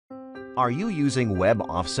Are you using web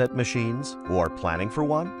offset machines or planning for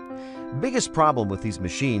one? Biggest problem with these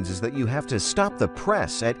machines is that you have to stop the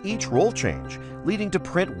press at each roll change, leading to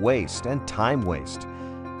print waste and time waste.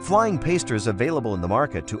 Flying pasters available in the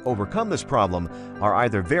market to overcome this problem are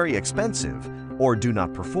either very expensive or do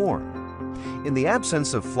not perform. In the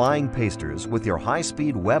absence of flying pasters with your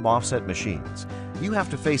high-speed web offset machines, you have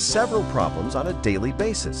to face several problems on a daily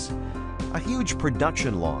basis. A huge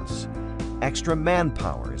production loss. Extra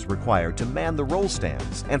manpower is required to man the roll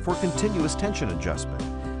stands and for continuous tension adjustment.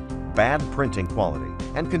 Bad printing quality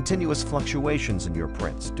and continuous fluctuations in your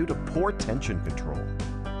prints due to poor tension control.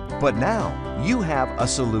 But now you have a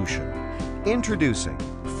solution. Introducing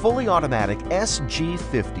fully automatic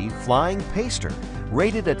SG50 flying paster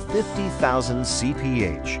rated at 50,000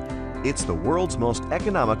 CPH. It's the world's most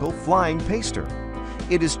economical flying paster.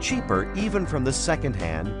 It is cheaper even from the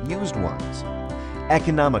second-hand used ones.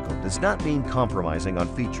 Economical does not mean compromising on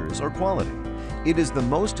features or quality. It is the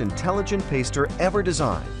most intelligent paster ever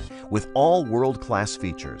designed, with all world-class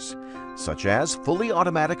features, such as fully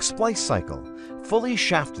automatic splice cycle, fully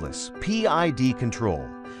shaftless PID control,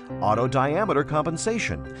 auto diameter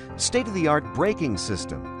compensation, state-of-the-art braking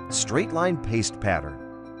system, straight-line paste pattern.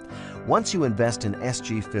 Once you invest in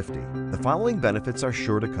SG50, the following benefits are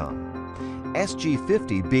sure to come.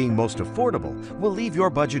 SG50 being most affordable will leave your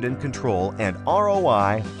budget in control and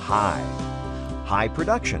ROI high. High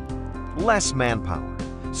production, less manpower,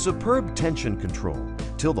 superb tension control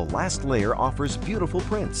till the last layer offers beautiful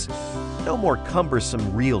prints. No more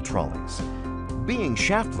cumbersome reel trolleys. Being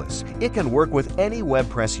shaftless, it can work with any web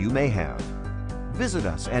press you may have. Visit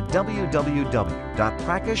us at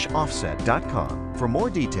www.prakashoffset.com for more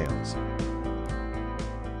details.